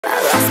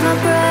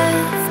my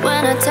breath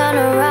when I turn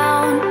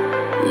around.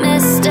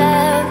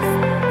 Misstep,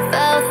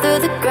 fell through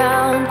the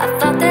ground. I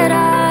thought that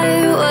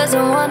I was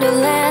in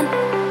Wonderland,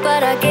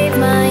 but I gave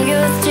my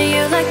youth to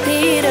you like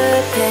Peter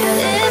Pan.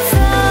 It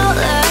felt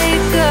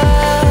like a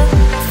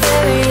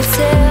fairy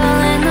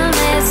tale in the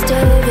midst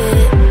of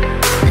it,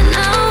 and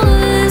I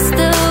was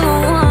the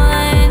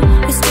one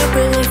who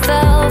stupidly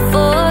fell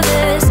for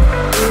this.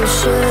 You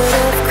should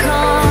have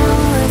come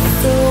with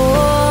the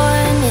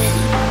warning.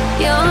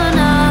 You're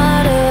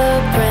not a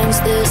prince,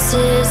 this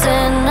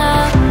isn't a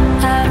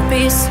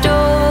happy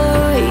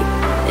story.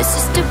 It's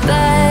just a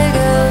bag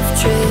of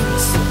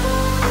tricks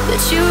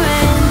that you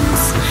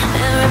rinse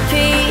and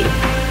repeat.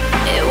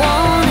 It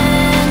won't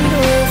end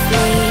with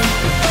me.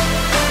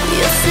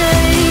 You'll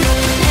say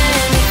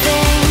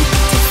anything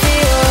to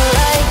feel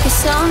like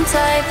you're some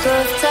type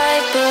of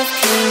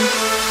king.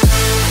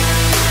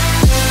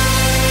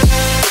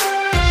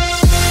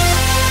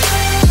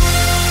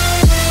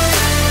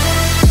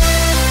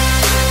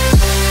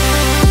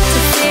 To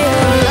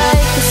feel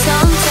like you're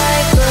some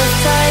type of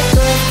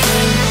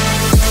king.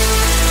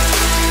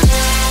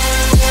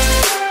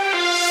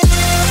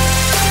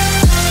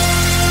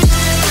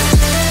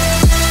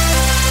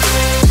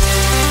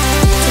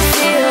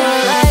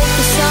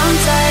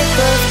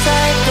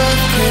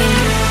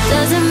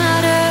 Doesn't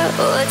matter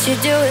what you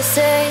do or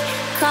say,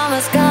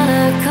 karma's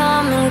gonna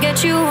come and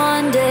get you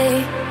one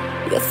day.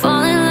 You'll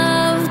fall in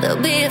love,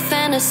 there'll be a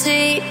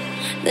fantasy,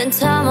 then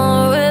time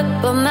will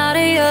rip them out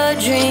of your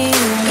dreams.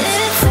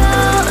 It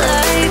felt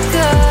like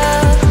a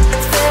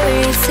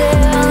fairy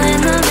tale in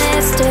the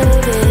midst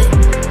of it,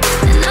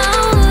 and I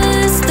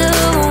was the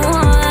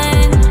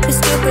one who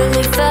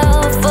stupidly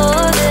fell for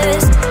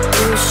this.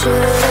 You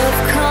should have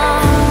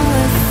come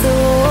with the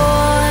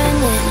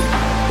warning.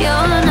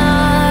 You're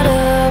not a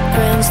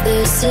prince,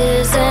 this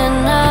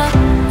isn't a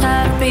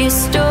happy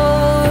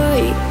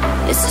story.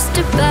 It's just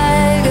a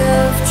bag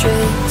of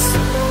tricks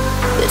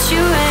that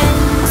you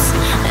rinse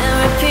and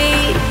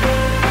repeat.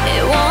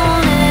 It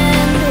won't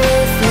end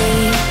with me.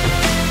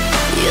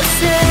 You'll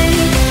say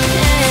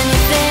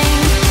anything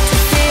to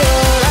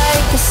feel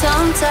like you're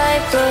some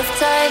type of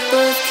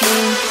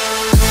king.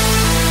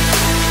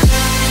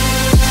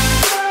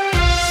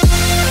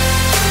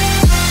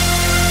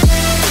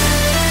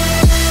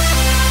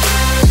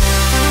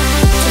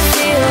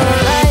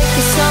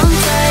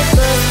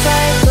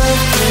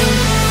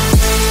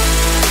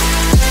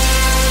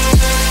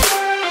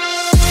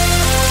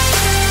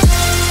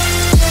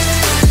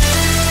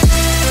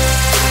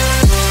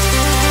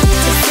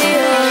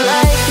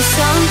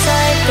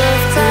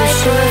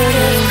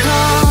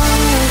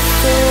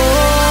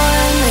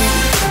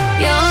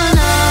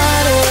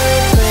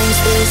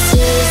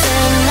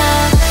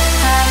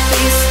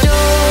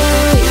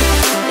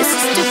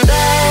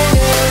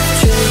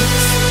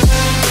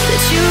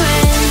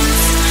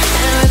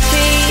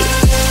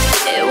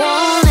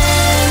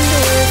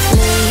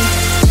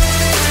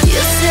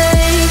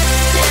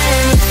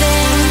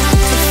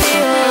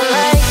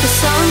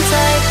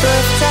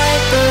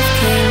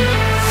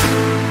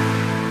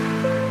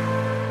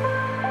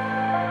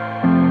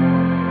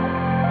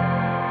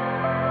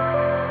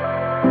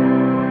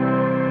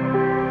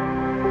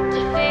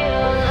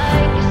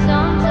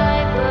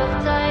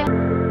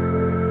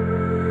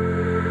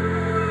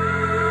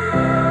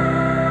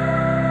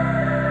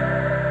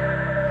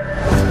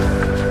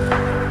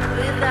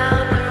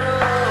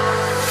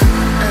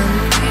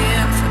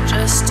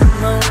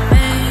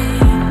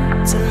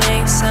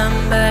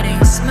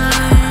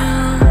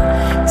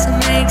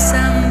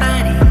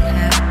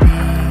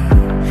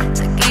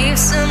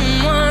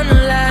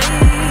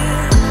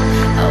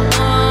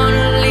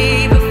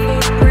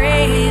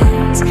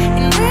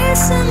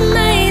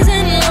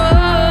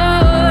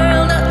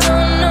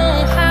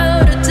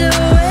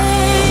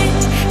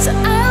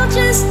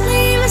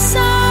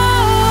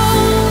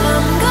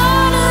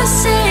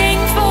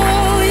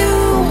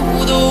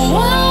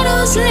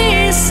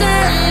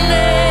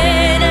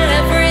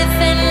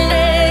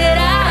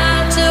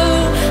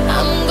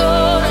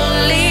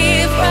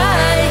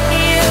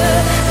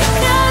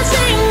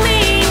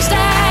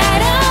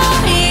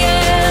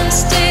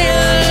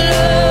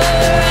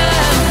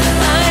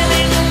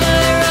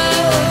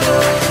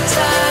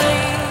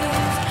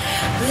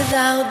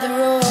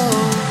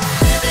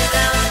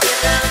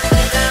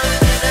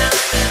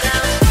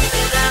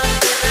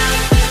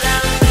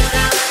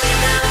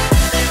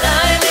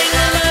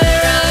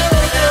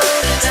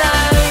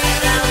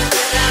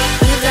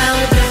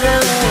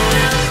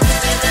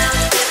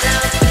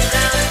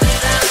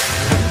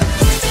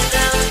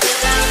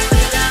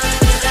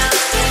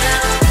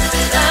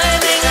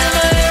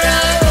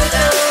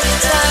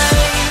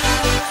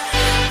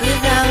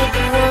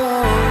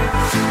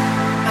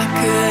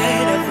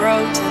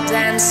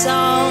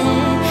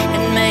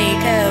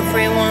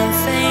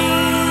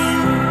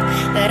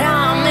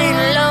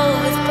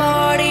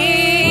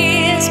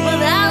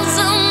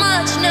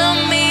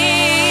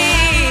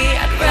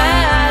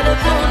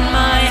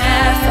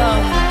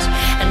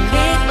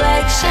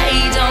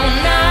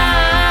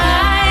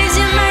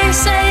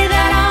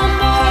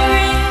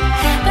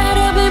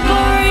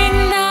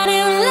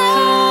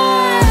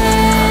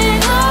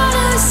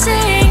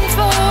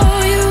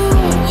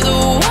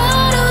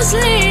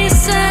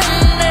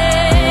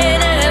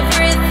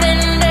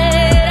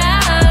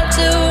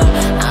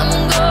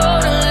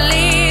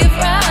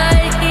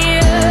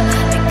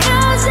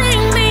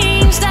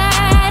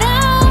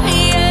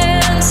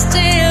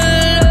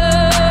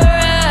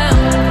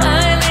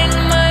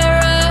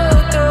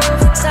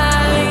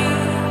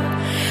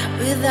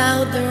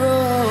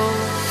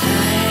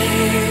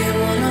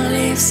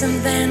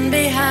 something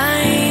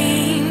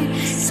behind,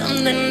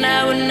 something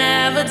that would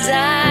never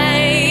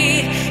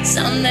die,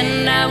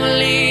 something that will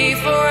live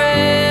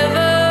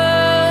forever.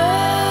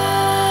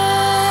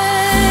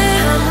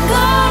 I'm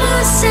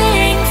gonna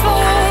sing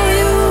for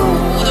you,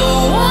 the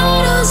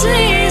one who's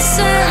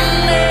listening.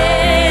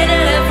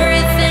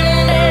 Everything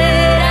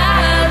that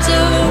I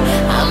do,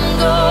 I'm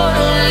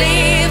gonna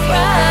live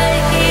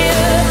right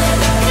here,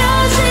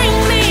 'cause it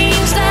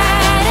means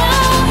that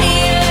I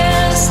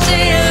am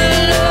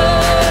still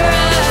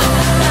around.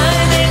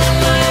 I'm in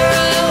my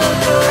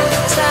road of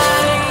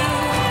time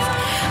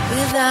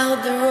without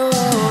the road.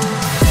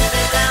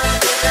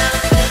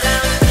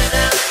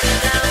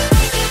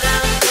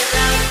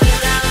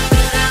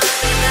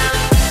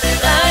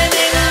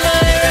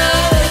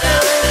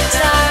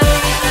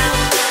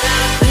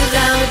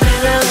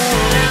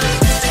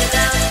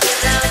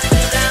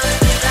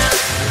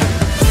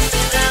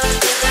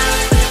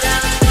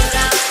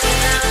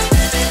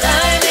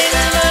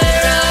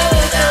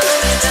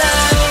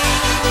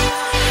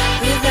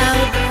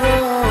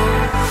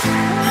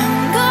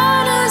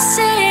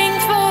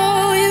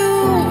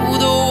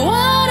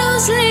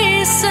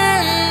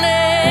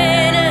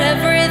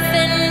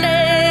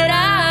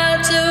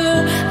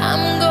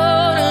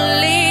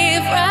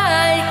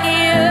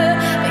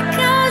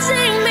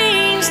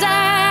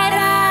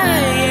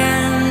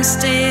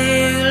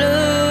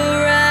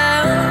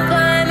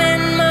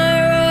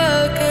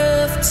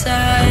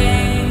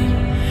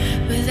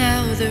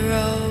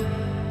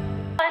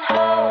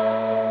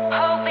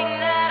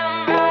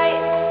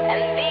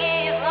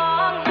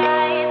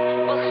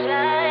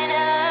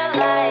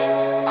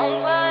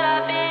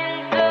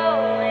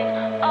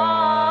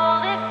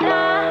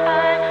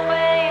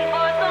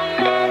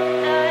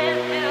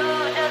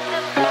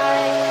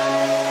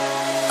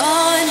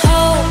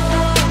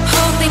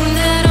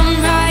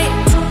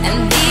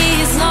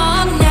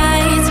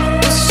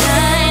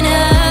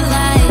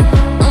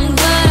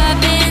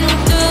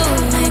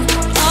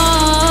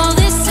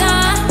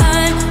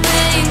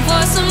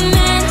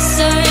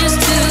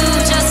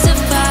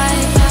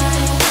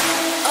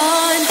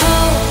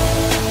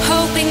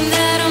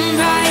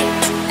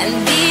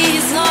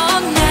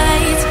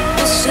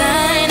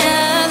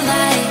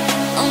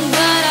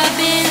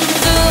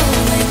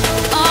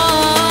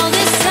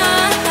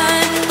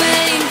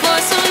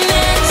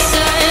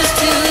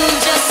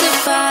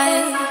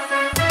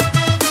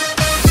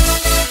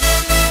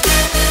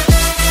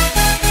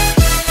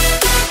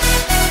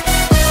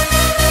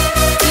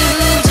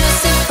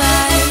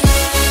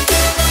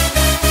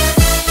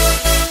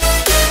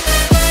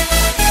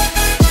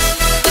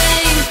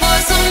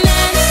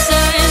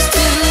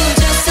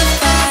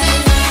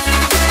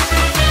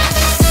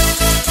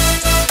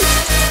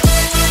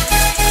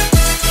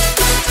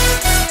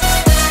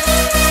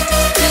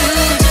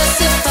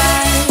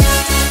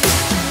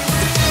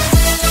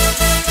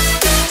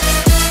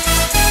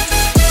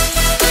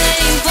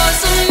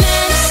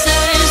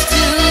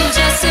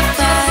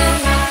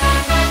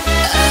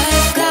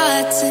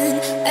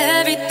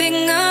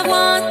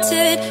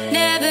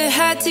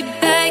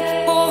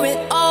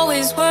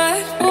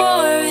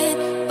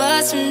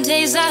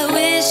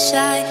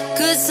 I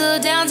could slow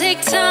down,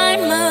 take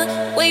time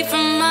away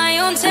from my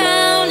own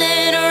town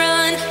and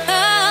run